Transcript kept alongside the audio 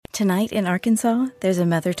Tonight in Arkansas, there's a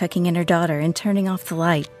mother tucking in her daughter and turning off the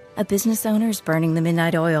light. A business owner's burning the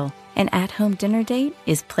midnight oil. An at-home dinner date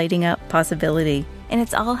is plating up possibility. And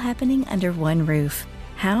it's all happening under one roof.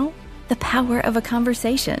 How? The power of a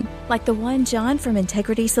conversation, like the one John from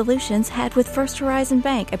Integrity Solutions had with First Horizon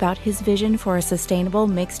Bank about his vision for a sustainable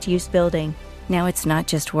mixed-use building. Now it's not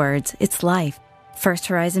just words, it's life. First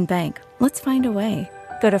Horizon Bank. Let's find a way.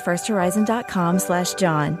 Go to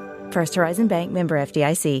firsthorizon.com/John. First Horizon Bank, member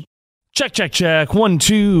FDIC. Check. 1,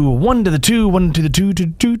 2. 1 to the 2. 1 to the 2.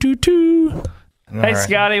 2. Hey, right.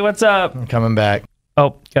 Scotty, what's up? I'm coming back.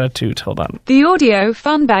 Oh, got a toot. Hold on. The audio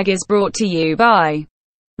fun bag is brought to you by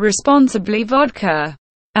Responsibly Vodka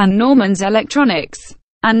and Norman's Electronics.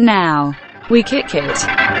 And now, we kick it.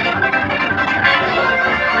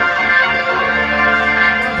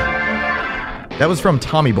 That was from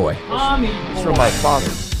Tommy Boy. It's from my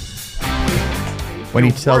father. When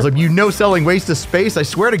he tells him, selling waste of space, I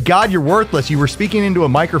swear to God you're worthless. You were speaking into a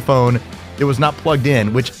microphone that was not plugged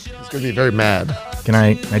in, which... He's going to be very mad. Can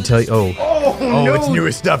I tell you? Oh, no. It's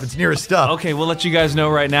newest stuff. It's nearest stuff. Okay, we'll let you guys know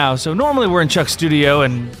right now. So normally we're in Chuck's studio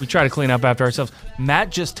and we try to clean up after ourselves. Matt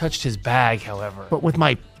just touched his bag, however. But with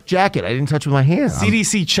my jacket, I didn't touch with my hands.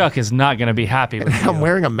 CDC Chuck is not going to be happy with you. I'm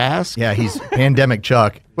wearing a mask? Yeah, he's Pandemic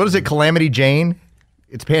Chuck. What is it, Calamity Jane?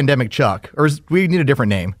 It's Pandemic Chuck. Or we need a different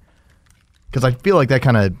name? Because I feel like that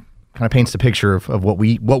kind of paints the picture of what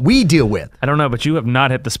we deal with. I don't know, but you have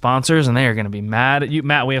not hit the sponsors, and they are going to be mad at you.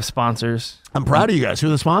 Matt, we have sponsors. I'm proud of you guys. Who are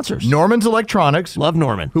the sponsors? Norman's Electronics. Love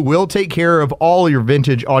Norman. Who will take care of all your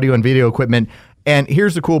vintage audio and video equipment. And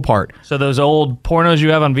here's the cool part. So those old pornos you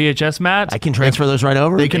have on VHS, Matt? I can transfer those right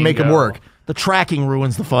over? They can make them work. The tracking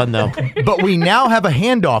ruins the fun, though. But we now have a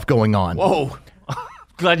handoff going on. Whoa.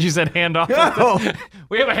 Glad you said handoff. No.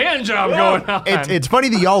 We have a hand job going on. It's funny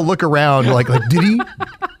that y'all look around like did he?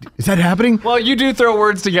 Is that happening? Well, you do throw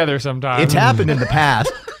words together sometimes. It's happened in the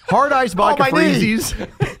past. Hard Ice Vodka Freezies.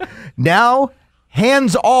 Now,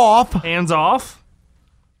 hands off. Hands off?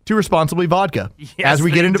 To Responsibly Vodka. Yes, as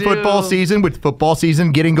we get into football season, with football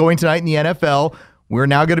season getting going tonight in the NFL, we're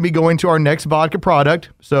now going to be going to our next vodka product.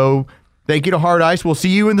 So thank you to Hard Ice. We'll see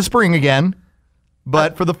you in the spring again.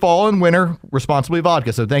 But for the fall and winter, Responsibly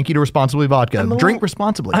Vodka. So thank you to Responsibly Vodka. Drink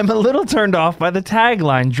responsibly. I'm a little turned off by the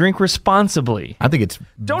tagline, drink responsibly. I think it's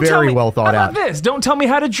very well thought out. How about this? Don't tell me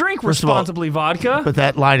how to drink responsibly vodka. But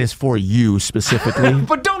that line is for you specifically.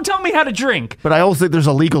 But don't tell me how to drink. But I also think there's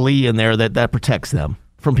a legal E in there that protects them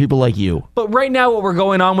from people like you. But right now what we're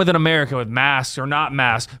going on with in America with masks or not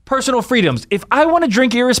masks, personal freedoms. If I want to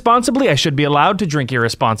drink irresponsibly, I should be allowed to drink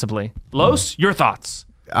irresponsibly. Los, your thoughts?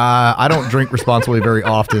 I don't drink responsibly very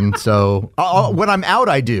often, so when I'm out,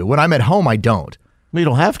 I do. When I'm at home, I don't. You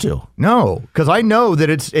don't have to. No, because I know that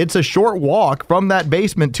it's a short walk from that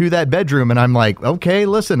basement to that bedroom, and I'm like, okay,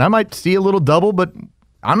 listen, I might see a little double, but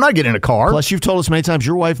I'm not getting in a car. Plus, you've told us many times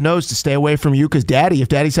your wife knows to stay away from you because if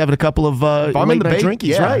Daddy's having a couple of late night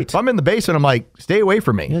drinkies, right? If I'm in the basement, I'm like, stay away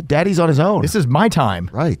from me. Yeah, Daddy's on his own. This is my time.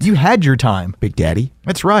 Right. You had your time. Big Daddy.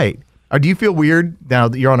 That's right. Do you feel weird now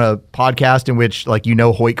that you're on a podcast in which,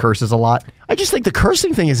 Hoyt curses a lot? I just think the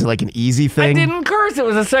cursing thing is like an easy thing. I didn't curse. It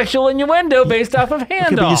was a sexual innuendo based off of handoff.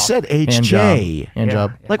 Okay, but you said HJ. Hand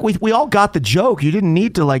job. Like, we all got the joke. You didn't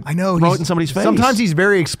need to, I know, throw it in somebody's face. Sometimes he's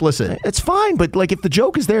very explicit. It's fine, but, if the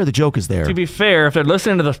joke is there, the joke is there. To be fair, if they're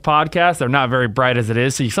listening to this podcast, they're not very bright as it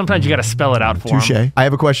is, so sometimes you got to spell it out for them. Touché. I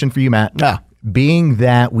have a question for you, Matt. Yeah. Being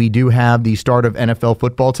that we do have the start of NFL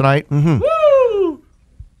football tonight, Woo!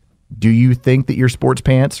 Do you think that your sports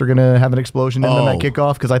pants are going to have an explosion in them at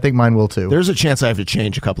kickoff? Because I think mine will too. There's a chance I have to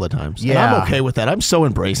change a couple of times. Yeah. And I'm okay with that. I'm so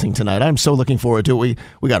embracing tonight. I'm so looking forward to it.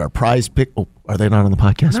 We got our prize pick. Oh, are they not on the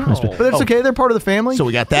podcast? No. Prize pick? But that's okay. They're part of the family. So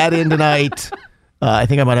we got that in tonight. I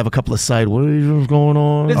think I might have a couple of sideways going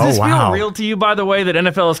on. Does this feel real to you, by the way, that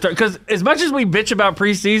NFL is starting? Because as much as we bitch about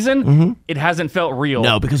preseason, it hasn't felt real.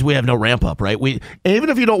 No, because we have no ramp up, right?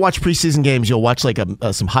 Even if you don't watch preseason games, you'll watch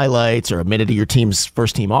some highlights or a minute of your team's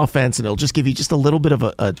first team offense, and it'll just give you just a little bit of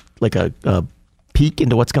a peek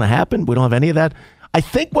into what's going to happen. We don't have any of that. I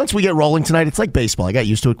think once we get rolling tonight, it's like baseball. I got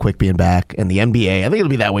used to it quick being back, and the NBA. I think it'll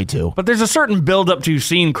be that way too. But there's a certain build-up to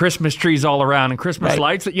seeing Christmas trees all around and Christmas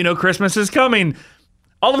lights that Christmas is coming.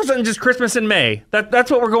 All of a sudden, just Christmas in May. That's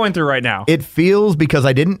what we're going through right now. It feels, because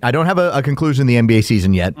I don't have a conclusion in the NBA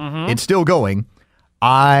season yet. It's still going.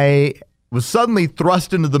 I was suddenly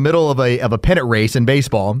thrust into the middle of a pennant race in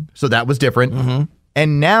baseball, so that was different.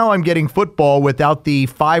 And now I'm getting football without the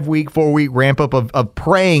 5-week, 4-week ramp up of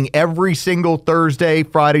praying every single Thursday,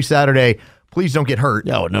 Friday, Saturday. Please don't get hurt.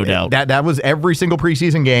 No doubt. That was every single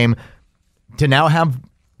preseason game. To now have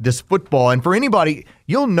this football. And for anybody,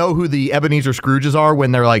 you'll know who the Ebenezer Scrooges are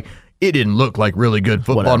when they're like, it didn't look like really good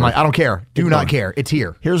football. Whatever. I'm like, I don't care. Do not care. It's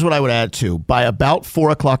here. Here's what I would add to. By about 4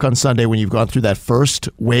 o'clock on Sunday, when you've gone through that first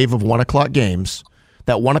wave of 1 o'clock games,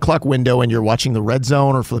 that 1 o'clock window, and you're watching the red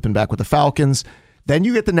zone or flipping back with the Falcons, then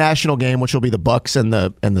you get the national game, which will be the Bucks and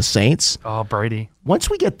the Saints. Oh, Brady. Once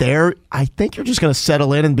we get there, I think you're just going to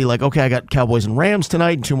settle in and be like, okay, I got Cowboys and Rams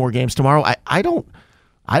tonight and 2 more games tomorrow. I don't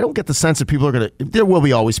get the sense that people are going to. There will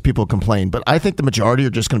be always people complain, but I think the majority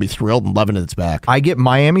are just going to be thrilled and loving it's back. I get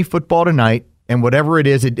Miami football tonight, and whatever it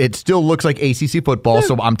is, it still looks like ACC football,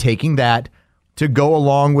 so I'm taking that to go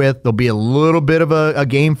along with. There'll be a little bit of a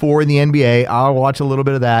game 4 in the NBA. I'll watch a little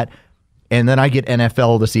bit of that. And then I get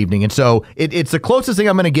NFL this evening. And so it's the closest thing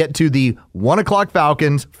I'm going to get to the 1 o'clock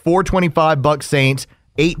Falcons, 4:25 Bucks Saints,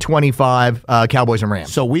 8:25 Cowboys and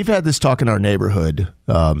Rams. So we've had this talk in our neighborhood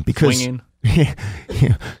because Swinging.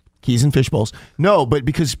 keys and fish bowls. No, but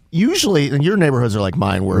because usually, and your neighborhoods are like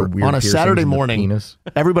mine, where Weird on a piercings Saturday in the morning, penis.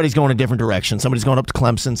 everybody's going a different direction. Somebody's going up to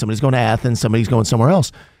Clemson, somebody's going to Athens, somebody's going somewhere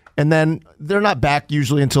else. And then they're not back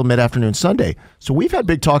usually until mid-afternoon Sunday. So we've had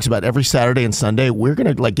big talks about every Saturday and Sunday, we're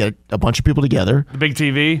going to get a bunch of people together. The big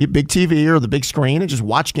TV. Big TV or the big screen and just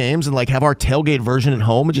watch games and have our tailgate version at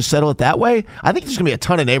home and just settle it that way. I think there's going to be a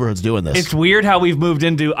ton of neighborhoods doing this. It's weird how we've moved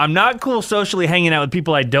into, I'm not cool socially hanging out with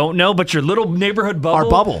people I don't know, but your little neighborhood bubble. Our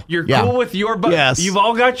bubble. You're Yeah. cool with your bubble. Yes. You've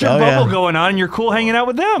all got your Oh, bubble yeah. going on, and you're cool hanging out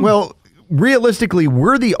with them. Well, realistically,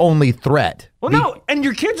 we're the only threat. No, and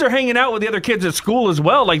your kids are hanging out with the other kids at school as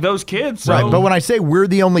well, like those kids. So. Right, but when I say we're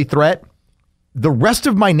the only threat, the rest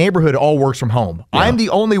of my neighborhood all works from home. I'm the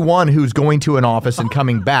only one who's going to an office and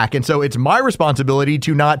coming back, and so it's my responsibility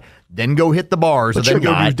to not then go hit the bars But or then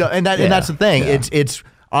you're go not. do and Yeah, that's the thing. yeah.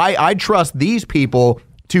 I trust these people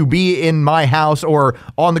to be in my house or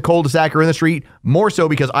on the cul-de-sac or in the street more so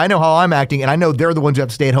because I know how I'm acting and I know they're the ones who have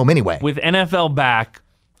to stay at home anyway. With NFL back,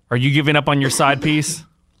 are you giving up on your side piece?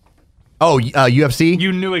 Oh, UFC?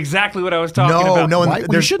 You knew exactly what I was talking No, about. no, Why?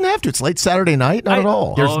 You shouldn't have to. It's late Saturday night. Not at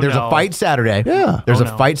all. There's no. a fight Saturday. Yeah. There's Oh, a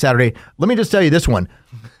no. fight Saturday. Let me just tell you this one.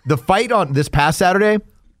 The fight on this past Saturday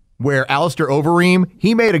where Alistair Overeem,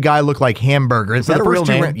 he made a guy look like Hamburger. Is that a real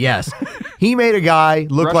name? Yes. He made a guy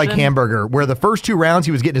look like Russian? Hamburger where the first 2 rounds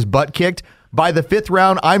he was getting his butt kicked. By the 5th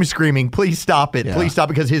round, I'm screaming, please stop it. Yeah. Please stop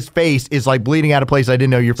because his face is like bleeding out of place. I didn't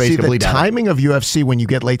know your face See, could the bleed out. timing of UFC when you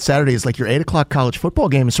get late Saturday is like your 8 o'clock college football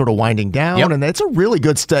game is sort of winding down, Yep. and it's a really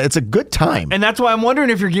good it's a good time. And that's why I'm wondering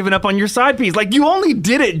if you're giving up on your side piece. Like, you only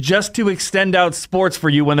did it just to extend out sports for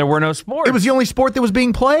you when there were no sports. It was the only sport that was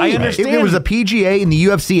being played. I understand. It was a PGA and the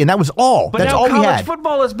UFC, and that was all. But That's now all we college had.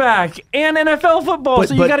 football is back and NFL football,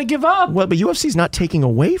 so you got to give up. Well, but UFC's not taking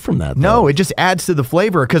away from that. No, though. it just adds to the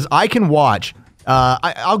flavor because I can watch.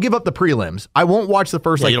 I'll give up the prelims. I won't watch the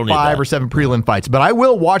first you don't need 5 that. or 7 prelim fights, but I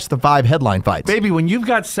will watch the 5 headline fights. Baby, when you've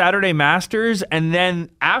got Saturday Masters and then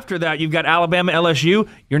after that you've got Alabama LSU,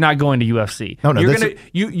 you're not going to UFC. No, You're this gonna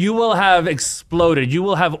you will have exploded. You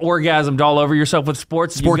will have orgasmed all over yourself with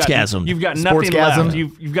sports. Sportsgasm. You've got nothing Sportsgasm. left.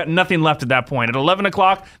 You've got nothing left at that point. At 11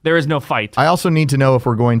 o'clock, there is no fight. I also need to know if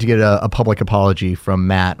we're going to get a public apology from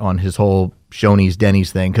Matt on his whole Shoney's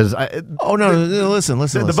Denny's thing because Oh no! Listen.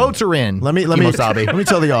 the votes are in. Let me Kimosabe. let me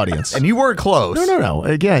tell the audience. And you weren't close. No.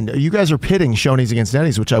 Again, you guys are pitting Shoney's against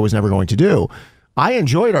Denny's, which I was never going to do. I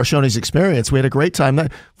enjoyed our Shoney's experience. We had a great time.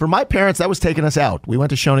 For my parents, that was taking us out. We went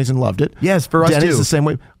to Shoney's and loved it. Yes, for us Denny's too. the same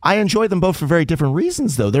way. I enjoy them both for very different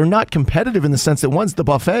reasons, though. They're not competitive in the sense that one's the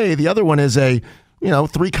buffet, the other one is a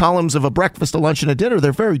 3 columns of a breakfast, a lunch, and a dinner.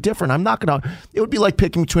 They're very different. I'm not going to. It would be like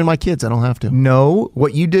picking between my kids. I don't have to. No,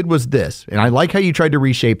 what you did was this, and I like how you tried to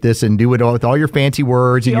reshape this and do it all with all your fancy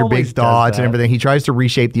words and He your big always does thoughts and that. everything. He tries to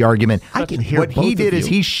reshape the argument. I can hear what both he of did is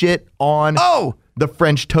you. he shit on the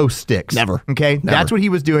French toast sticks. Never. Okay, Never. that's what he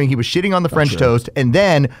was doing. He was shitting on the French true. toast, and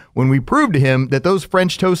then when we proved to him that those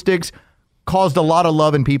French toast sticks caused a lot of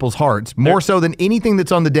love in people's hearts, more so than anything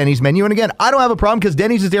that's on the Denny's menu. And again, I don't have a problem because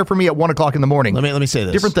Denny's is there for me at 1 o'clock in the morning. Let me say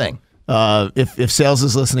this. Different thing. If sales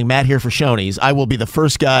is listening, Matt here for Shoney's, I will be the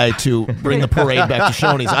first guy to bring the parade back to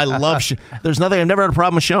Shoney's. I love. There's nothing. I've never had a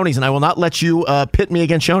problem with Shoney's, and I will not let you pit me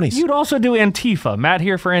against Shoney's. You'd also do Antifa. Matt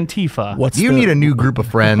here for Antifa. You need a new group of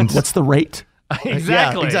friends. What's the rate?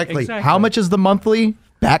 Exactly. Yeah, exactly. How much is the monthly?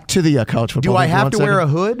 Back to the college football. Do I thing for have one to wear a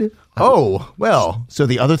second. hood? Oh, well. So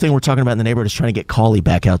the other thing we're talking about in the neighborhood is trying to get Cauley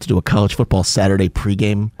back out to do a college football Saturday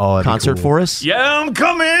pregame that'd be concert cool. for us. Yeah, I'm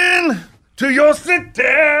coming to your city.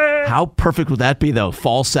 How perfect would that be, though?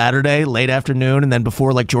 Fall Saturday, late afternoon, and then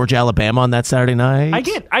before like Georgia, Alabama on that Saturday night.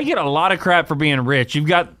 I get a lot of crap for being rich. You've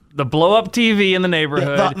got the blow up TV in the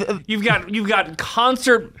neighborhood. You've got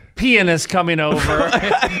concert pianist coming over.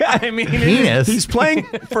 I mean, Penis. He's playing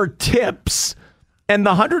for tips, and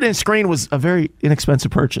the 100-inch screen was a very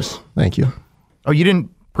inexpensive purchase. Thank you. Oh, you didn't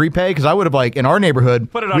prepay? Because I would have, like, in our neighborhood,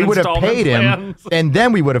 Put it on we would have installment paid him, plans. and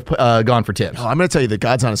then we would have gone for tips. Oh, I'm going to tell you the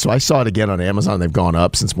God's honest. So I saw it again on Amazon. They've gone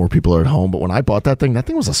up since more people are at home. But when I bought that thing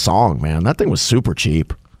was a song, man. That thing was super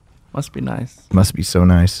cheap. must be nice. Must be so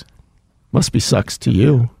nice. Must be sucks to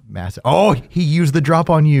you. Massive. Oh, he used the drop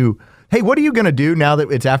on you. Hey, what are you going to do now that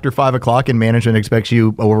it's after 5 o'clock and management expects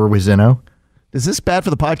you over with Zeno? Is this bad for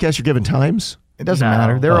the podcast you're giving times? It doesn't No.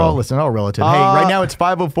 matter. They're all relative. Hey, right now it's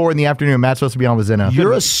 5:04 in the afternoon. Matt's supposed to be on with Zeno.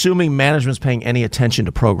 You're assuming management's paying any attention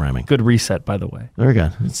to programming. Good reset, by the way. Very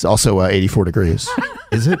good. It's also 84 degrees.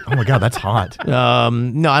 Is it? Oh my God, that's hot.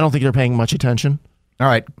 No, I don't think they're paying much attention. All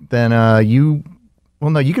right, then you. Well,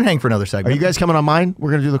 no, you can hang for another Are segment. you guys coming on mine? We're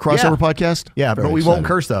going to do the crossover podcast? Yeah, but Very we won't excited.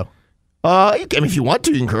 curse though. I mean, if you want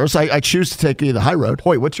to, you can curse. I choose to take the high road.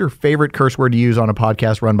 Hoyt, what's your favorite curse word to use on a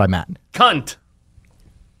podcast run by Matt? Cunt.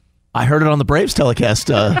 I heard it on the Braves telecast.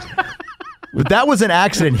 But that was an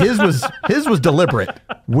accident. His was deliberate.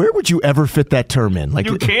 Where would you ever fit that term in? Like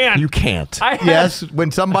You can't. You can't. Yes, when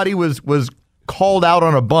somebody was called out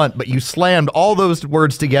on a bunt, but you slammed all those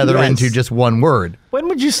words together Yes. into just one word. When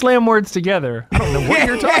would you slam words together? I don't know what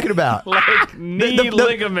you're talking about. Like knee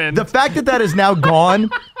ligament. The fact that is now gone.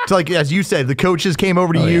 So, like as you said, the coaches came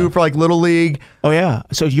over to you for like Little League. Oh, yeah.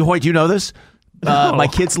 So, Hoyt, you know this? My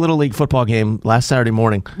kid's Little League football game last Saturday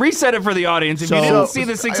morning. Reset it for the audience. If you didn't see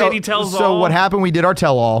the 680 tells all. So what happened? We did our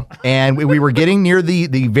tell-all, and we were getting near the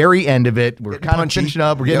very end of it. We're kind punchy. of finishing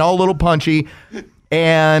up. We're getting all a little punchy,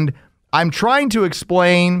 and I'm trying to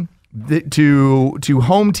explain to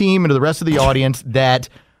home team and to the rest of the audience that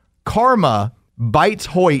karma bites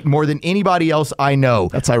Hoyt more than anybody else I know.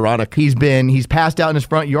 That's ironic. He's passed out in his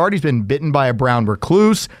front yard. He's been bitten by a brown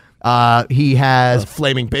recluse. He has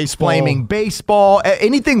Flaming baseball.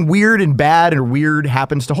 Anything weird and bad and weird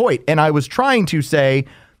happens to Hoyt. And I was trying to say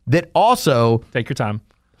that also Take your time.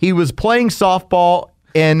 he was playing softball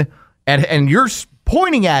and you're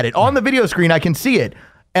pointing at it on the video screen. I can see it.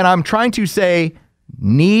 And I'm trying to say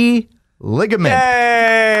knee ligament.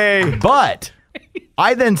 Hey! But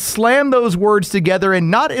I then slammed those words together and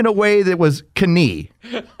not in a way that was knee.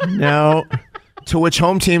 No. To which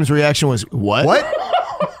home team's reaction was, what? What?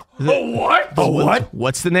 What? What?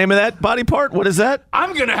 What's the name of that body part? What is that?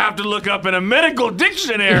 I'm going to have to look up in a medical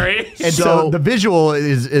dictionary. And so the visual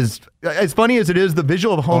is as funny as it is, the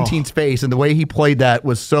visual of home team's face and the way he played that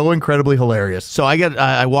was so incredibly hilarious. So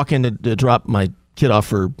I walk in to drop my kid off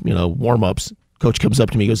for warm-ups. Coach comes up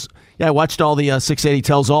to me and goes, yeah, I watched all the 680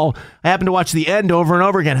 tells all. I happened to watch the end over and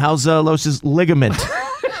over again. How's Los's ligament?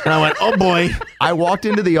 And I went, oh boy. I walked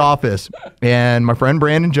into the office and my friend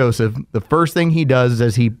Brandon Joseph, the first thing he does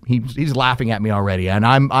is he's laughing at me already. And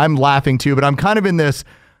I'm laughing too, but I'm kind of in this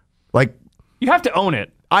like You have to own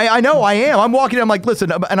it. I know I am. I'm walking. I'm like,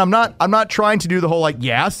 listen, and I'm not trying to do the whole like,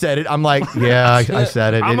 yeah, I said it. I'm like, yeah, I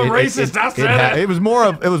said it. I'm a racist. I said it. It was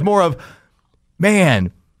more of,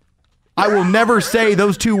 man, I will never say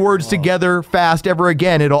those two words together fast ever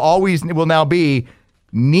again. It will now be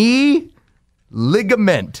knee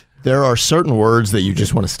ligament. There are certain words that you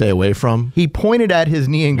just want to stay away from. He pointed at his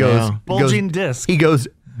knee and goes, Yeah. Bulging disc. He goes,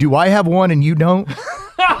 do I have one and you don't?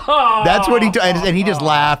 That's what and he just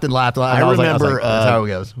laughed and laughed. I was remember like, that's how it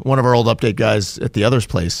goes. one of our old update guys at the other's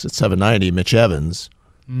place at 790, Mitch Evans,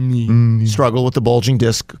 struggled with the bulging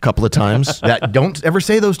disc a couple of times. Don't ever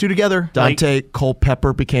say those two together. Dante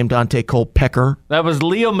Culpepper became Dante Culpecker. That was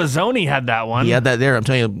Leo Mazzoni had that one. He had that there. I'm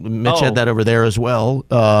telling you, Mitch Oh. had that over there as well.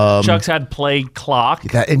 Chuck's had play clock.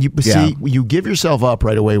 And you see, you give yourself up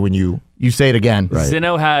right away when you say it again.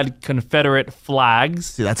 Zeno had Confederate flags.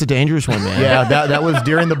 see. That's a dangerous one, man. Yeah, that was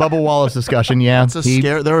during the Bubba Wallace discussion. Yeah,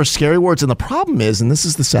 There are scary words, and the problem is, and this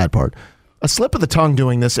is the sad part, a slip of the tongue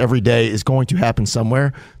doing this every day is going to happen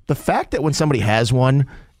somewhere. The fact that when somebody has one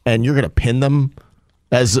and you're going to pin them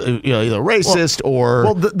as either racist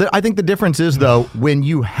or Well, I think the difference is though when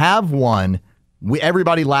you have one,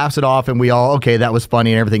 everybody laughs it off and we all okay, that was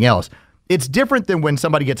funny and everything else. It's different than when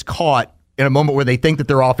somebody gets caught in a moment where they think that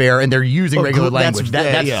they're off air and they're using regular language.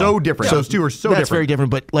 That's so different. Those two are so that's different. very different.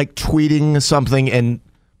 But like tweeting something and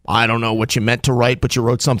I don't know what you meant to write, but you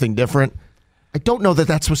wrote something different. I don't know that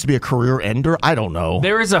that's supposed to be a career ender. I don't know.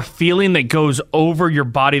 There is a feeling that goes over your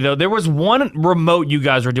body, though. There was one remote you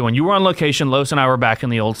guys were doing. You were on location. Los and I were back in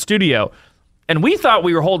the old studio. And we thought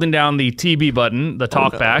we were holding down the TB button, the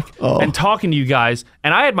talk back, and talking to you guys.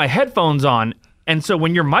 And I had my headphones on. And so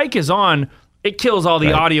when your mic is on, it kills all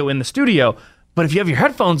the audio in the studio. But if you have your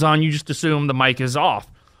headphones on, you just assume the mic is off.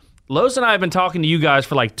 Los and I have been talking to you guys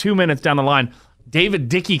for like 2 minutes down the line. David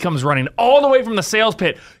Dickey comes running all the way from the sales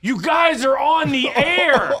pit. You guys are on the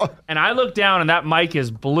air. And I look down and that mic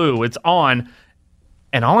is blue. It's on.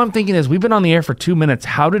 And all I'm thinking is, we've been on the air for 2 minutes.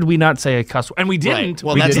 How did we not say a cuss word? And we didn't. Right.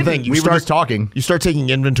 Well, We that's didn't. the thing. We were just talking. You start taking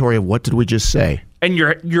inventory of what did we just say. And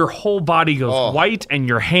your whole body goes white and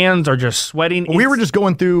your hands are just sweating. We were just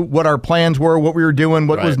going through what our plans were, what we were doing,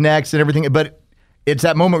 what was next, and everything. But it's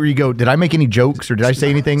that moment where you go, did I make any jokes or did I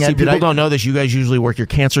say anything? See, people don't know this. You guys usually work your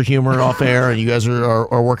cancer humor off air, and you guys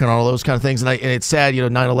are working on all those kind of things. And it's sad,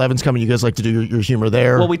 9/11's coming. You guys like to do your humor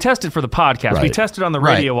there. Well, we tested for the podcast. Right. We tested on the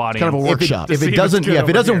radio Right. audience. Kind of a workshop. If it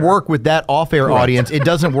doesn't work with that off-air audience, it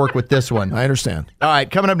doesn't work with this one. I understand. All right,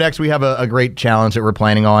 coming up next, we have a great challenge that we're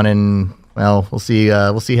planning on, and well, we'll see how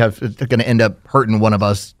it's going to end up hurting one of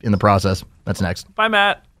us in the process. That's next. Bye,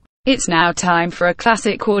 Matt. It's now time for a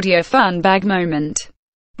classic audio fun bag moment.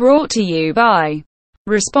 Brought to you by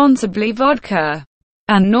Responsibly Vodka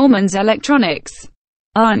and Norman's Electronics.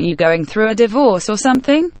 Aren't you going through a divorce or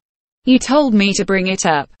something? You told me to bring it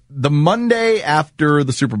up. The Monday after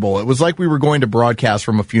the Super Bowl, it was like we were going to broadcast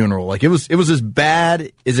from a funeral. Like it was as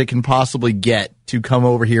bad as it can possibly get to come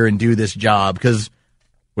over here and do this job. Because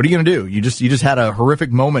what are you going to do? You just had a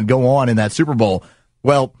horrific moment go on in that Super Bowl.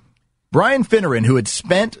 Well, Brian Finneran, who had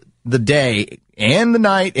spent the day and the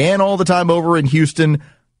night and all the time over in Houston,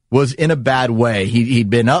 was in a bad way. He'd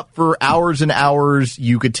been up for hours and hours.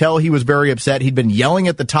 You could tell he was very upset. He'd been yelling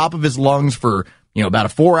at the top of his lungs for, about a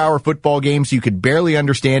 4-hour football game, so you could barely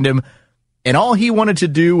understand him. And all he wanted to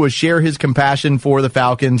do was share his compassion for the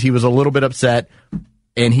Falcons. He was a little bit upset,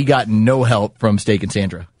 and he got no help from Steak and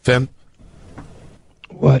Sandra. Finn,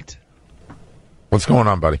 What? what's going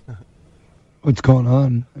on, buddy? What's going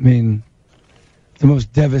on? I mean, the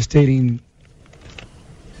most devastating.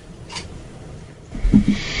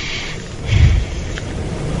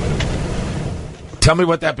 Tell me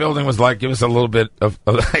what that building was like. Give us a little bit of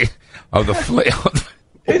the flavor.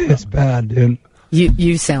 It is bad, dude.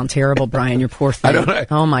 You sound terrible, Brian. Your poor thing. I don't know.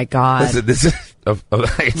 Oh my God! This is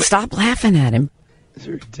Stop laughing at him. It's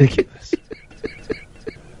ridiculous.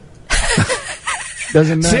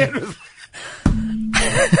 Doesn't matter.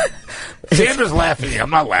 Sandra's laughing. I'm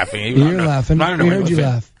not laughing. You're laughing. We heard you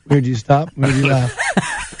laugh. We heard you stop. We heard you laugh.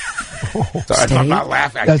 Sorry, I'm not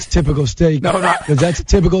laughing. That's typical Steak. No, not. Because that's a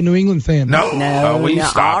typical New England fan. No, will you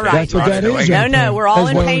stop? all right. That's what that is. No, we're all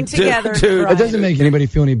That's in why pain we- together. Dude, That doesn't make anybody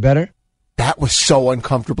feel any better. That was so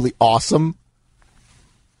uncomfortably awesome.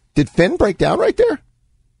 Did Finn break down right there?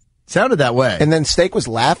 Sounded that way. And then Steak was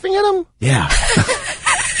laughing at him? Yeah.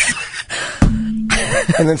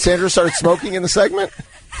 And then Sandra started smoking in the segment?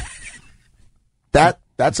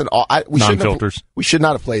 That's an... Non-filters. We should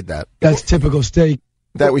not have played that. That's typical Steak.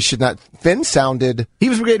 That we should not... Finn sounded... He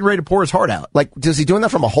was getting ready to pour his heart out. Like, is he doing that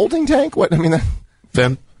from a holding tank? What? I mean,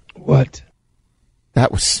 Finn, What?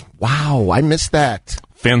 that was... Wow, I missed that.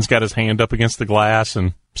 Finn's got his hand up against the glass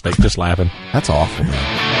and Steak just laughing. That's awful,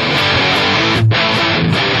 man.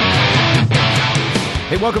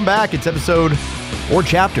 Hey, welcome back. It's episode or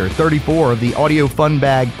chapter 34 of the Audio Fun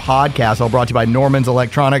Bag podcast, all brought to you by Norman's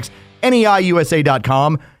Electronics,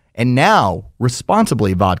 NEIUSA.com, and now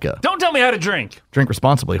Responsibly Vodka. Don't tell me how to drink. Drink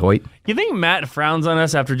responsibly, Hoyt. You think Matt frowns on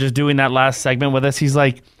us after just doing that last segment with us? He's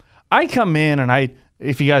like, I come in and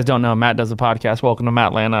if you guys don't know, Matt does a podcast. Welcome to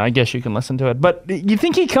Mattlanta. I guess you can listen to it. But you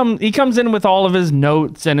think he comes in with all of his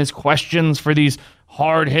notes and his questions for these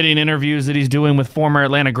hard-hitting interviews that he's doing with former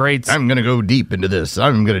Atlanta greats. I'm going to go deep into this.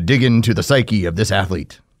 I'm going to dig into the psyche of this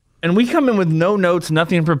athlete. And we come in with no notes,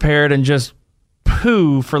 nothing prepared, and just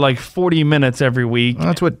poo for like 40 minutes every week. Well,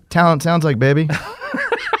 that's what talent sounds like, baby.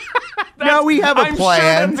 No, we have a I'm plan.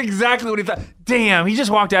 sure that's exactly what he thought. Damn, he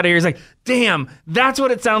just walked out of here. He's like, damn, that's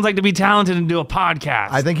what it sounds like to be talented and do a podcast.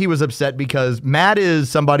 I think he was upset because Matt is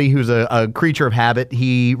somebody who's a creature of habit.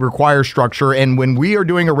 He requires structure. And when we are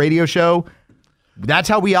doing a radio show, that's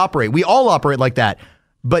how we operate. We all operate like that.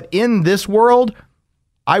 But in this world,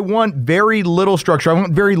 I want very little structure. I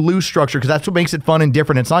want very loose structure because that's what makes it fun and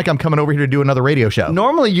different. It's not like I'm coming over here to do another radio show.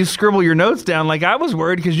 Normally you scribble your notes down. Like I was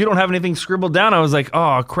worried because you don't have anything scribbled down. I was like,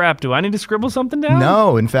 oh crap, do I need to scribble something down?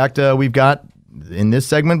 No. In fact, we've got, in this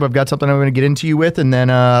segment, we've got something I'm going to get into you with and then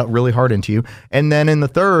really hard into you. And then in the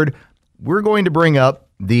third, we're going to bring up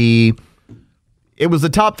it was the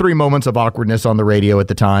top 3 moments of awkwardness on the radio at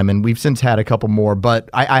the time, and we've since had a couple more. But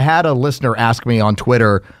I had a listener ask me on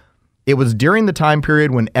Twitter, it was during the time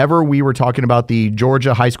period whenever we were talking about the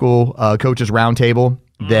Georgia high school coaches roundtable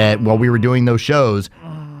that while we were doing those shows,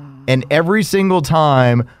 and every single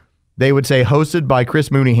time they would say hosted by Chris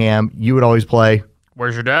Mooneyham, you would always play,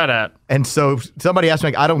 Where's your dad at? and so somebody asked me,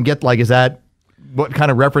 like, I don't get, like, is that what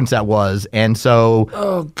kind of reference that was. And so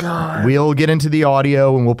we'll get into the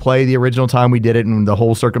audio and we'll play the original time we did it and the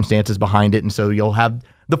whole circumstances behind it. And so you'll have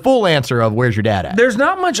the full answer of where's your dad at. There's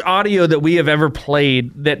not much audio that we have ever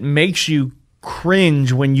played that makes you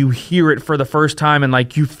cringe when you hear it for the first time and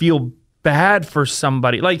like you feel bad for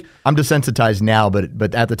somebody. Like, I'm desensitized now,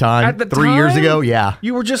 but at the time, 3 years ago, yeah.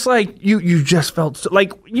 You were just like, you just felt so,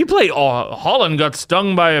 like you played, Holland got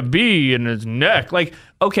stung by a bee in his neck. Like,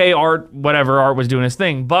 okay, Art was doing his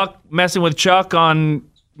thing. Buck messing with Chuck on,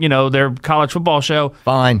 their college football show.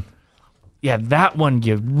 Fine. Yeah, that one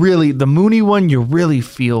the Mooney one, you really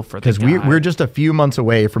feel for the guy. Because we're just a few months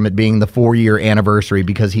away from it being the 4-year anniversary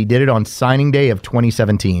because he did it on signing day of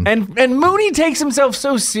 2017. And Mooney takes himself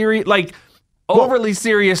so serious, like overly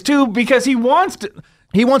serious too, because he wants to.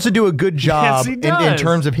 He wants to do a good job Yes, he in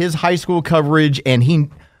terms of his high school coverage, and here's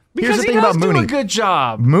the thing about Mooney. Do a good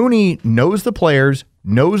job. Mooney knows the players,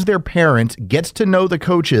 knows their parents, gets to know the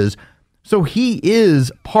coaches. So he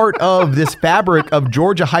is part of this fabric of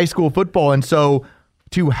Georgia high school football. And so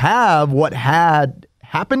to have what had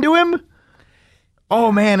happened to him,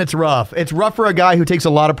 oh man, it's rough. It's rough for a guy who takes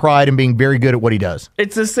a lot of pride in being very good at what he does.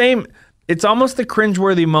 It's the same. It's almost the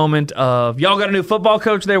cringeworthy moment of, y'all got a new football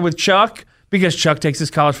coach there with Chuck, because Chuck takes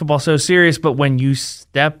his college football so serious. But when you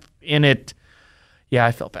step in it, yeah,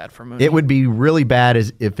 I felt bad for Mooney. It would be really bad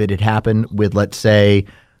as if it had happened with, let's say,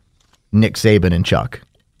 Nick Saban and Chuck.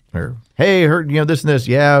 Or, hey, heard this and this.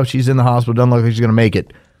 Yeah, she's in the hospital. Doesn't look like she's going to make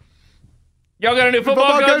it. Y'all got a new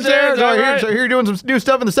football coach there? So here you're doing some new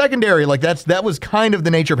stuff in the secondary. Like that was kind of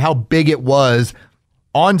the nature of how big it was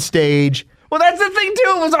on stage. Well, that's the thing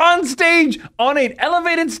too. It was on stage, on an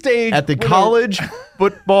elevated stage at the College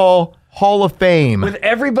Football Hall of Fame, with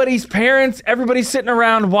everybody's parents, everybody sitting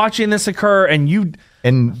around watching this occur, and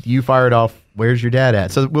you fired off. Where's your dad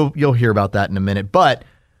at? So you'll hear about that in a minute, but.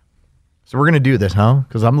 So we're going to do this, huh?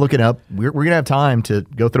 Because I'm looking up. We're going to have time to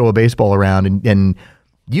go throw a baseball around. And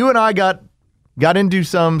you and I got into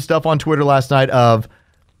some stuff on Twitter last night of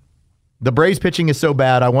the Braves pitching is so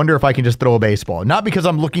bad, I wonder if I can just throw a baseball. Not because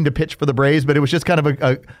I'm looking to pitch for the Braves, but it was just kind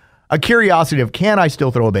of a curiosity of, can I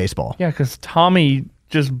still throw a baseball? Yeah, because Tommy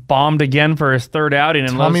just bombed again for his third outing.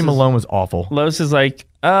 And Tommy Malone was awful. Los is like,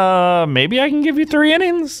 maybe I can give you 3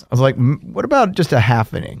 innings. I was like, what about just a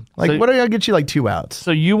half inning? Like, what do I get you, like 2 outs?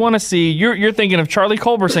 So you want to see, you're thinking if Charlie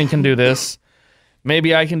Culberson can do this,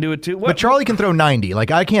 maybe I can do it too. But Charlie can throw 90.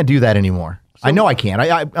 Like, I can't do that anymore. I know I can't.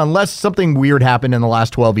 I unless something weird happened in the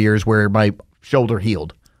last 12 years where my shoulder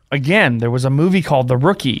healed. Again, there was a movie called The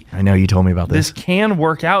Rookie. I know, you told me about this. This can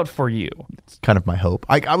work out for you. It's kind of my hope.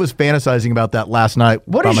 I was fantasizing about that last night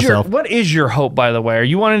by myself. What is your hope, by the way? Are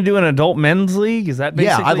you wanting to do an adult men's league? Is that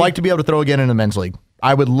basically? Yeah, I'd like to be able to throw again in a men's league.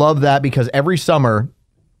 I would love that because every summer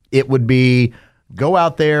it would be go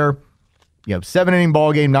out there, 7-inning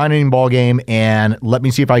ball game, 9-inning ball game, and let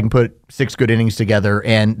me see if I can put 6 good innings together.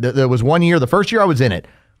 And there was one year, the first year I was in it,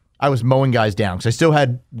 I was mowing guys down because I still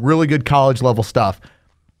had really good college level stuff.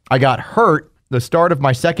 I got hurt the start of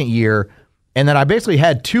my second year, and then I basically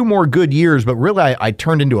had 2 more good years, but really I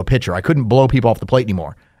turned into a pitcher. I couldn't blow people off the plate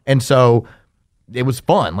anymore. And so it was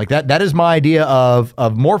fun. Like that is my idea of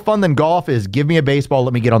more fun than golf is give me a baseball,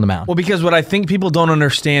 let me get on the mound. Well, because what I think people don't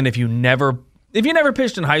understand, if you never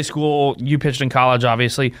pitched in high school, you pitched in college,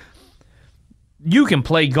 obviously, you can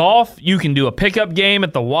play golf, you can do a pickup game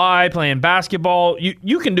at the Y, playing basketball,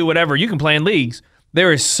 you can do whatever, you can play in leagues.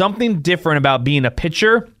 There is something different about being a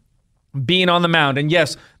pitcher, being on the mound. And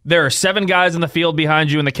yes, there are 7 guys in the field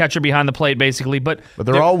behind you and the catcher behind the plate, basically. But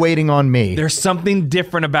they're all waiting on me. There's something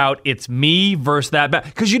different about it's me versus that.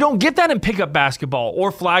 Because you don't get that in pickup basketball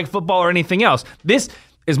or flag football or anything else. This,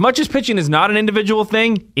 as much as pitching is not an individual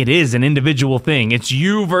thing, it is an individual thing. It's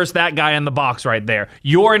you versus that guy in the box right there.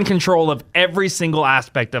 You're in control of every single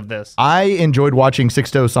aspect of this. I enjoyed watching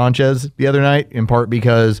Sixto Sanchez the other night, in part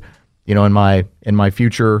because, in my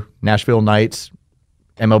future Nashville Knights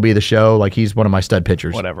MLB The Show, like he's one of my stud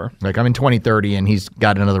pitchers. Whatever. Like I'm in 2030 and he's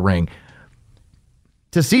got another ring.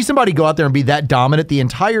 To see somebody go out there and be that dominant, the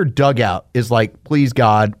entire dugout is like, please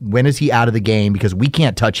God, when is he out of the game? Because we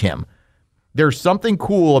can't touch him. There's something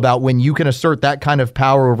cool about when you can assert that kind of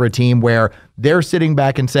power over a team where they're sitting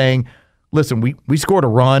back and saying, listen, we scored a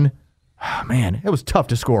run. Oh, man, it was tough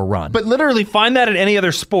to score a run. But literally find that in any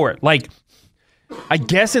other sport. Like, I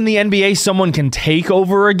guess in the NBA, someone can take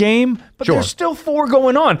over a game, but Sure. There's still 4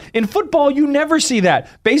 going on. In football, you never see that.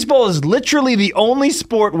 Baseball is literally the only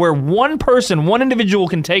sport where one person, one individual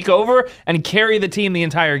can take over and carry the team the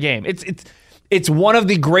entire game. It's one of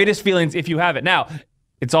the greatest feelings if you have it. Now,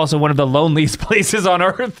 it's also one of the loneliest places on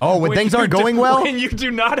earth. Oh, when things aren't going well? When you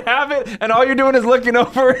do not have it, and all you're doing is looking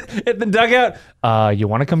over at the dugout. You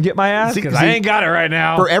want to come get my ass? Because I ain't got it right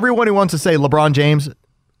now. For everyone who wants to say LeBron James,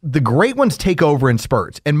 the great ones take over in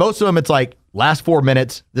spurts. And most of them, it's like, last 4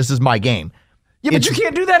 minutes, this is my game. Yeah, but you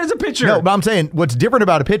can't do that as a pitcher. No, but I'm saying what's different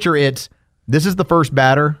about a pitcher, this is the first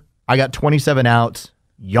batter. I got 27 outs.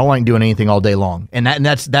 Y'all ain't doing anything all day long. And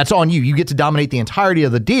that's on you. You get to dominate the entirety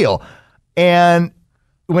of the deal. And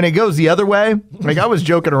when it goes the other way, like I was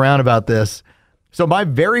joking around about this. So my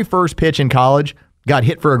very first pitch in college got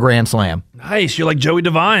hit for a grand slam. Nice. You're like Joey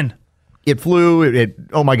Devine. It flew.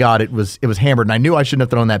 Oh my God, it was hammered. And I knew I shouldn't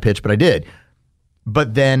have thrown that pitch, but I did.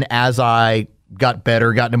 But then as I got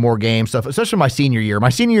better, got into more game stuff, especially my senior year. My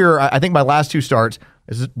senior year, I think my last 2 starts,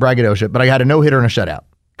 this is braggadocio, but I had a no-hitter and a shutout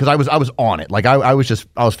because I was on it. Like I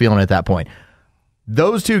was feeling it at that point.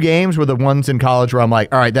 Those 2 games were the ones in college where I'm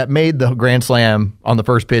like, all right, that made the grand slam on the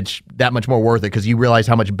first pitch that much more worth it because you realize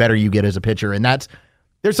how much better you get as a pitcher. And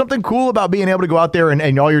there's something cool about being able to go out there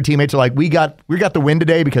and all your teammates are like, we got the win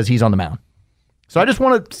today because he's on the mound. So I just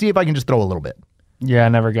want to see if I can just throw a little bit. Yeah, I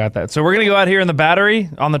never got that. So we're going to go out here in the Battery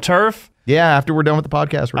on the turf. Yeah, after we're done with the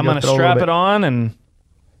podcast, I'm going to strap it on and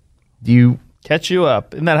catch you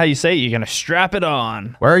up. Isn't that how you say it? You're going to strap it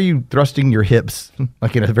on. Why are you thrusting your hips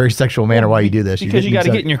like in a very sexual manner while you do this? Because you got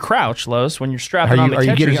to get in your crouch, Los, when you're strapping on the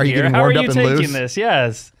catcher's gear. Are you getting warmed up and loose? How are you taking this?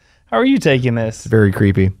 Yes. How are you taking this? It's very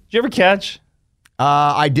creepy. Did you ever catch?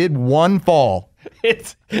 I did one fall.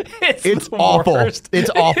 It's awful. Worst.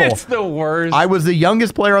 It's awful. It's the worst. I was the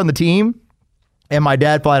youngest player on the team, and my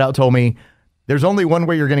dad flat out told me, there's only one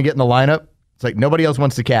way you're going to get in the lineup. It's like nobody else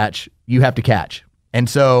wants to catch. You have to catch. And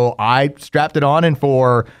so I strapped it on, and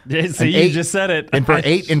for you just said it. And for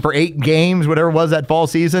 8 games, whatever it was that fall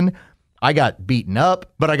season, I got beaten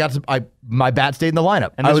up, but my bat stayed in the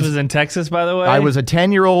lineup. And this was in Texas, by the way? I was a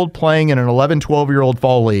 10-year-old playing in an 11, 12-year-old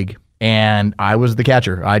fall league, and I was the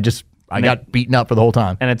catcher. I got beaten up for the whole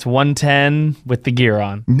time. And it's 110 with the gear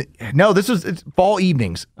on. No, it's fall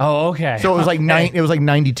evenings. Oh, okay. So it was like it was like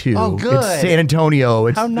 92. Oh, good. It's San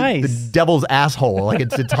Antonio. How nice. The devil's asshole. Like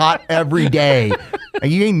it's hot every day.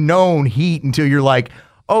 And you ain't known heat until you're like,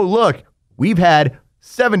 oh look, we've had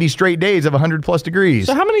 70 straight days of 100+ degrees.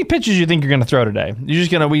 So how many pitches do you think you're going to throw today? We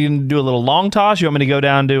can do a little long toss? You want me to go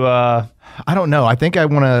down to I don't know. I think I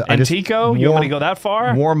want to Antico? You want me to go that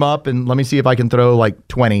far? Warm up and let me see if I can throw like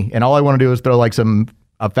 20. And all I want to do is throw like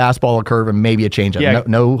a fastball, a curve, and maybe a changeup. Yeah.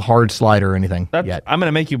 No hard slider or anything yet. I'm going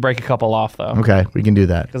to make you break a couple off though. Okay, we can do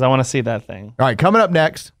that. Because I want to see that thing. All right, coming up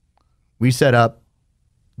next, we set up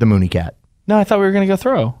the Mooney Cat. No, I thought we were going to go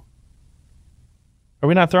throw. Are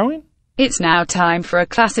we not throwing? It's now time for a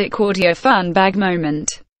classic audio fun bag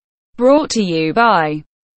moment. Brought to you by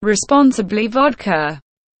Responsibly Vodka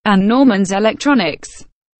and Norman's Electronics.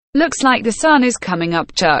 Looks like the sun is coming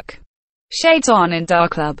up, Chuck. Shades on in Dark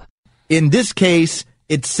Club. In this case,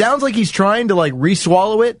 it sounds like he's trying to like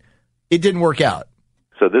re-swallow it. It didn't work out.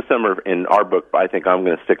 So this summer in our book, I think I'm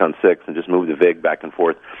going to stick on 6 and just move the vig back and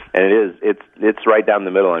forth. And it's right down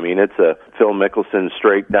the middle. I mean, it's a Phil Mickelson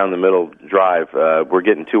straight down the middle drive. We're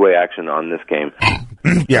getting two-way action on this game.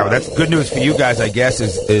 Yeah, well, that's good news for you guys, I guess.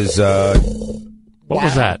 What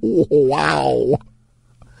was that? Wow.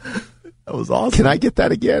 That was awesome. Can I get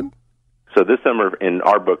that again? So this summer in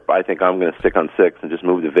our book, I think I'm going to stick on 6 and just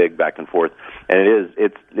move the vig back and forth. And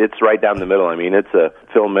it's right down the middle. I mean, it's a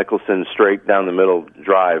Phil Mickelson straight down the middle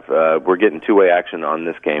drive. We're getting two-way action on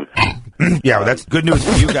this game. Yeah, well, that's good news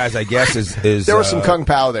for you guys, I guess. There was some Kung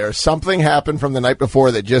Pao there. Something happened from the night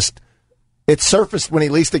before that it surfaced when he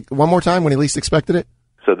least expected it.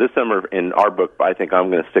 So this summer in our book, I think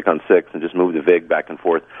I'm going to stick on 6 and just move the vig back and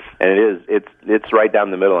forth. And it's right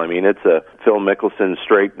down the middle. I mean, it's a Phil Mickelson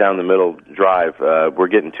straight down the middle drive. We're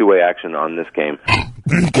getting two-way action on this game.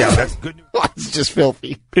 Yeah, that's good news. It's just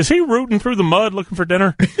filthy. Is he rooting through the mud looking for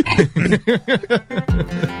dinner?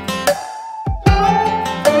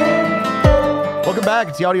 Welcome back.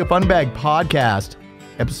 It's the Audio Fun Bag Podcast,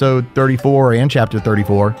 episode 34 and chapter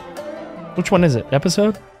 34. Which one is it?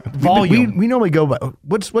 Episode? Volume. We normally go by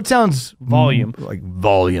what sounds volume like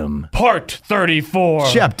volume. Part 34.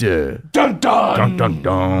 Chapter. Dun dun dun dun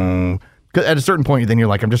dun. Because at a certain point, then you're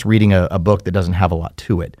like, I'm just reading a book that doesn't have a lot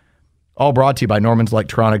to it. All brought to you by Norman's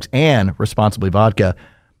Electronics and Responsibly Vodka.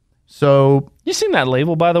 So you seen that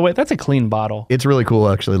label, by the way? That's a clean bottle. It's really cool,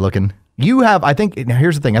 actually looking. You have, I think. Now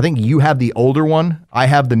here's the thing. I think you have the older one. I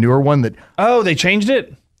have the newer one. That. Oh, they changed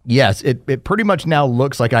it. Yes, it pretty much now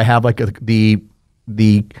looks like I have like the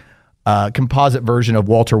composite version of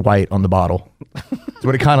Walter White on the bottle. That's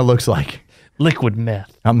what it kind of looks like. Liquid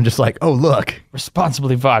meth. I'm just like, oh, look.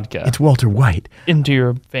 Responsibly vodka. It's Walter White. Into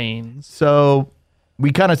your veins. So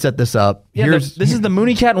we kind of set this up. Yeah, this is the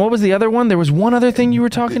Mooney Cat, and what was the other one? There was one other thing you were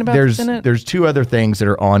talking about that's in it? There's two other things that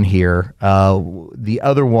are on here. The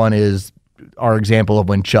other one is our example of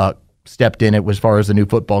when Chuck stepped in it as far as the new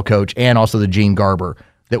football coach, and also the Gene Garber.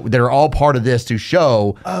 That are all part of this to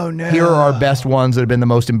show, here are our best ones that have been the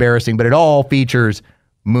most embarrassing, but it all features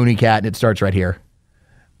Mooney Cat, and it starts right here.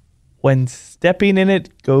 When stepping in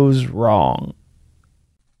it goes wrong.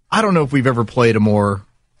 I don't know if we've ever played a more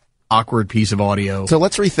awkward piece of audio. So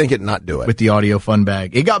let's rethink it and not do it. With the audio fun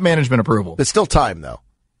bag. It got management approval. There's still time, though.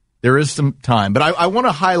 There is some time. But I want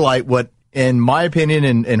to highlight what, in my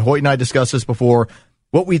opinion, and Hoyt and I discussed this before,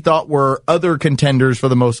 what we thought were other contenders for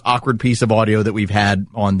the most awkward piece of audio that we've had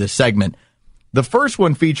on this segment. The first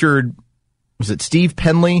one featured, was it Steve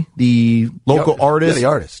Penley, the local artist? Yeah, the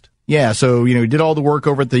artist. Yeah, so, he did all the work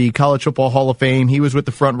over at the College Football Hall of Fame. He was with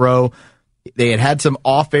the front row. They had some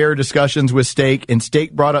off-air discussions with Steak, and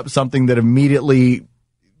Steak brought up something that immediately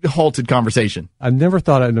halted conversation. I never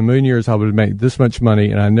thought in a million years I would make this much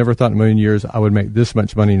money, and I never thought in a million years I would make this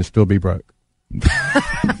much money and still be broke.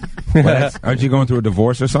 Aren't you going through a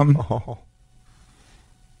divorce or something?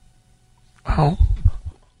 Oh.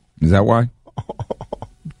 Is that why?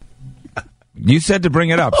 You said to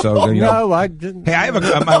bring it up, so No, I didn't. Hey, I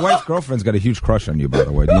have my wife's girlfriend's got a huge crush on you, by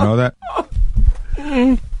the way. Do you know that?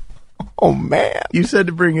 Oh, man. You said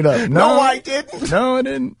to bring it up. No, I didn't. No, I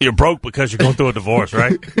didn't. You're broke because you're going through a divorce,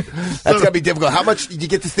 right? That's going to be difficult. How much did you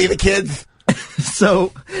get to see the kids?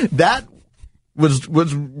 So that was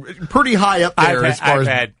pretty high up there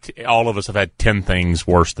all of us have had 10 things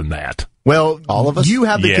worse than that. Well, all of us? You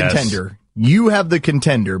have the Yes. contender. You have the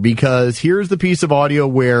contender because here's the piece of audio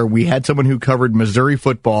where we had someone who covered Missouri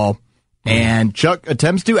football, and Chuck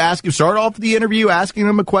attempts to start off the interview asking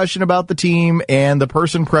him a question about the team, and the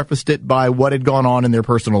person prefaced it by what had gone on in their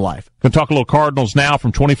personal life. Going to talk a little Cardinals now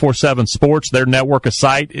from 24/7 Sports, their network of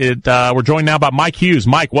site. We're joined now by Mike Hughes.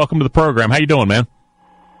 Mike, welcome to the program. How you doing, man?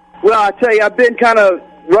 Well, I tell you, I've been kind of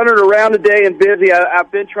running around today and busy.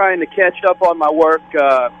 I've been trying to catch up on my work.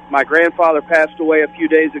 My grandfather passed away a few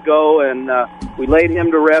days ago, and we laid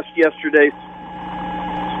him to rest yesterday.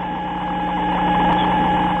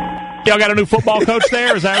 Y'all got a new football coach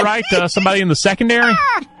there, is that right? Somebody in the secondary?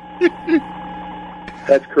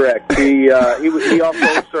 That's correct. He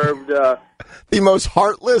also served the most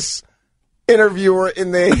heartless interviewer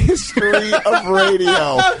in the history of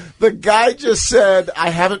radio. The guy just said,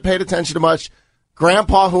 I haven't paid attention to much.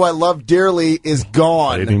 Grandpa, who I love dearly, is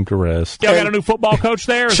gone. Laid him to rest. Y'all got a new football coach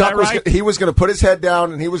there, is that right? He was going to put his head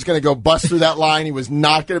down, and he was going to go bust through that line. He was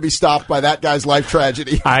not going to be stopped by that guy's life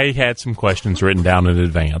tragedy. I had some questions written down in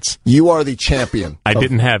advance. You are the champion. I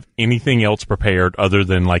didn't have anything else prepared other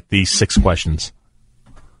than like these 6 questions.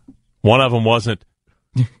 One of them wasn't,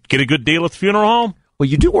 get a good deal at the funeral home? Well,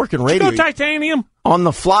 you do work in radio. Go Titanium. On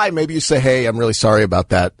the fly, maybe you say, hey, I'm really sorry about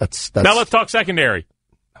that. That's Now let's talk secondary.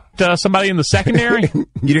 Somebody in the secondary? You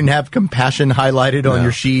didn't have compassion highlighted on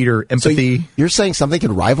your sheet or empathy. So you're saying something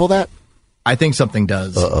could rival that? I think something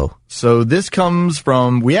does. Uh-oh. So this comes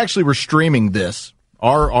from, we actually were streaming this,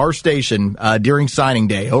 our station, during signing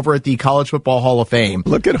day over at the College Football Hall of Fame.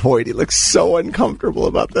 Look at Hoyt. He looks so uncomfortable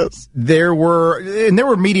about this. There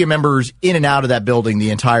were media members in and out of that building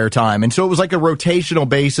the entire time. And so it was like a rotational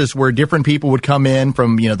basis where different people would come in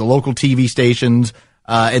from, the local TV stations,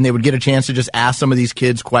 and they would get a chance to just ask some of these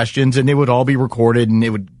kids questions, and it would all be recorded, and it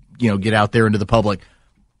would, get out there into the public.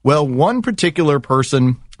 Well, one particular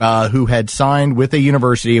person who had signed with a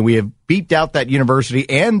university, and we have beeped out that university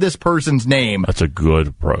and this person's name. That's a good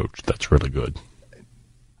approach. That's really good.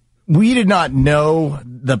 We did not know.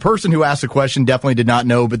 The person who asked the question definitely did not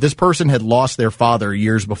know, but this person had lost their father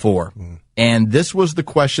years before. And this was the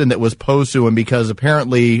question that was posed to him because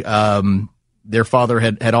apparently their father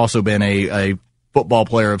had also been a football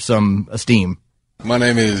player of some esteem. My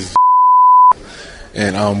name is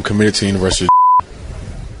and I'm committed to University.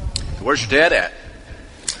 Where's your dad at?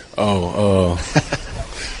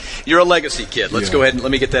 You're a legacy kid. Let's go ahead and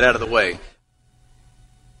let me get that out of the way.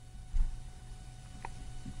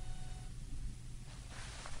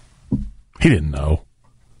 He didn't know.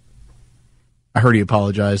 I heard he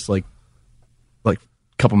apologized like a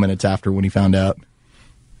couple minutes after when he found out.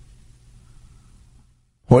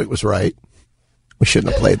 Hoyt was right. We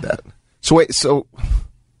shouldn't have played that. So wait,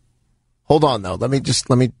 hold on though. Let me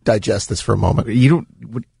digest this for a moment.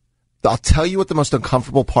 I'll tell you what the most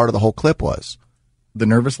uncomfortable part of the whole clip was. The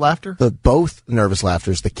nervous laughter? Both nervous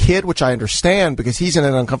laughters. The kid, which I understand because he's in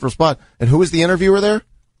an uncomfortable spot. And who was the interviewer there?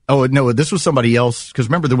 Oh, no, this was somebody else. Because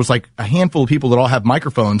remember, there was like a handful of people that all have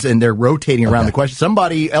microphones, and they're rotating around the question.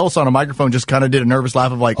 Somebody else on a microphone just kind of did a nervous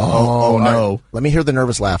laugh of like, oh no. Right. Let me hear the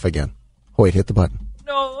nervous laugh again. Hoyt, hit the button.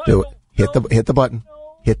 No, do it. Hit the button.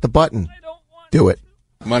 Hit the button. Do it.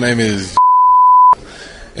 My name is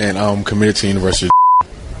and I'm committed to University of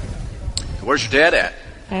Where's your dad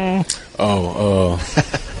at?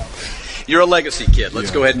 You're a legacy kid.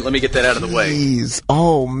 Let's go ahead and let me get that out of the way. Jeez.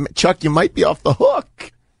 Oh, Chuck, you might be off the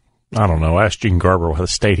hook. I don't know. Ask Gene Garber why the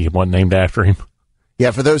stadium wasn't named after him.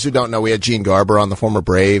 Yeah, for those who don't know, we had Gene Garber on, the former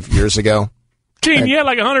Brave, years ago. Gene, you had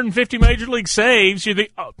like 150 major league saves. You're the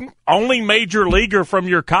only major leaguer from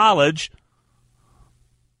your college.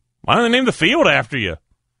 Why don't they name the field after you?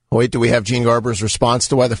 Wait, do we have Gene Garber's response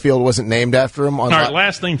to why the field wasn't named after him? All right,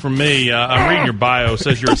 last thing from me. I'm reading your bio. It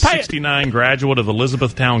says you're a 69 graduate of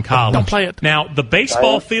Elizabethtown College. Don't play it. Now, the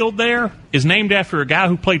baseball field there is named after a guy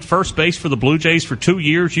who played first base for the Blue Jays for 2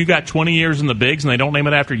 years. You got 20 years in the bigs, and they don't name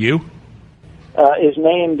it after you? Is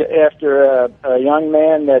named after a young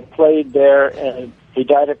man that played there, and he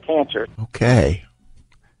died of cancer. Okay.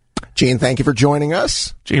 Gene, thank you for joining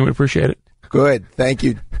us. Gene, we appreciate it. Good. Thank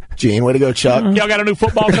you, Gene. Way to go, Chuck. Y'all got a new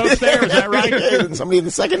football coach there, is that right? Somebody in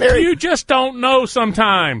the secondary? You just don't know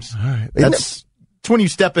sometimes. All right. It's when you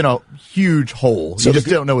step in a huge hole. So you just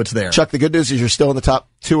don't know it's there. Chuck, the good news is you're still in the top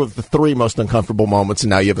 2 of the 3 most uncomfortable moments, and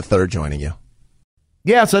now you have a third joining you.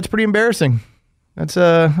 Yeah, so that's pretty embarrassing. That's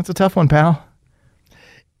a tough one, pal.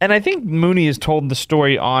 And I think Mooney has told the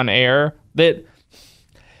story on air that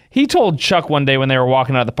he told Chuck one day when they were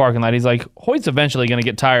walking out of the parking lot, he's like, Hoyt's eventually going to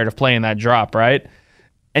get tired of playing that drop, right?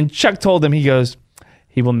 And Chuck told him, he goes,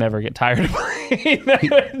 he will never get tired of playing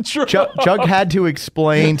that drop. Chuck had to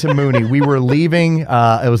explain to Mooney, we were leaving, it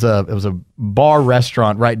was a bar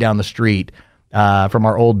restaurant right down the street from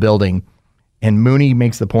our old building. And Mooney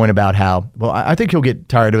makes the point about how, well, I think he'll get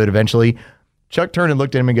tired of it eventually. Chuck turned and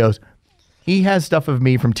looked at him and goes, he has stuff of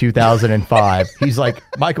me from 2005. He's like,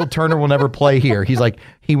 Michael Turner will never play here. He's like,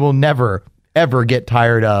 he will never, ever get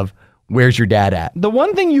tired of where's your dad at. The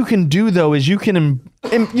one thing you can do, though, is you can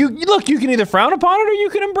you can either frown upon it or you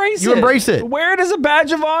can embrace it. You embrace it. Wear it as a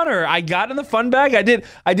badge of honor. I got in the fun bag.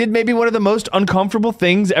 I did maybe one of the most uncomfortable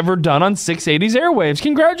things ever done on 680's airwaves.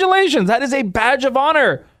 Congratulations. That is a badge of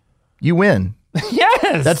honor. You win.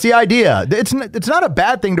 Yes. That's the idea. It's not a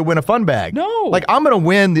bad thing to win a fun bag. No. Like, I'm going to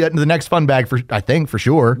win the next fun bag, for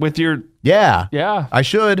sure. With your... Yeah. Yeah. I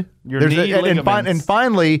should. Your knee ligaments. And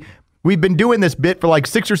finally, we've been doing this bit for like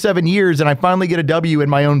 6 or 7 years, and I finally get a W in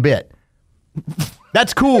my own bit.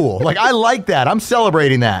 That's cool. Like, I like that. I'm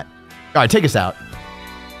celebrating that. All right, take us out.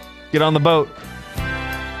 Get on the boat.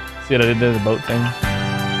 See what I did there, the boat thing?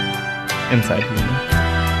 Inside humor.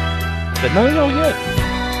 But no, good.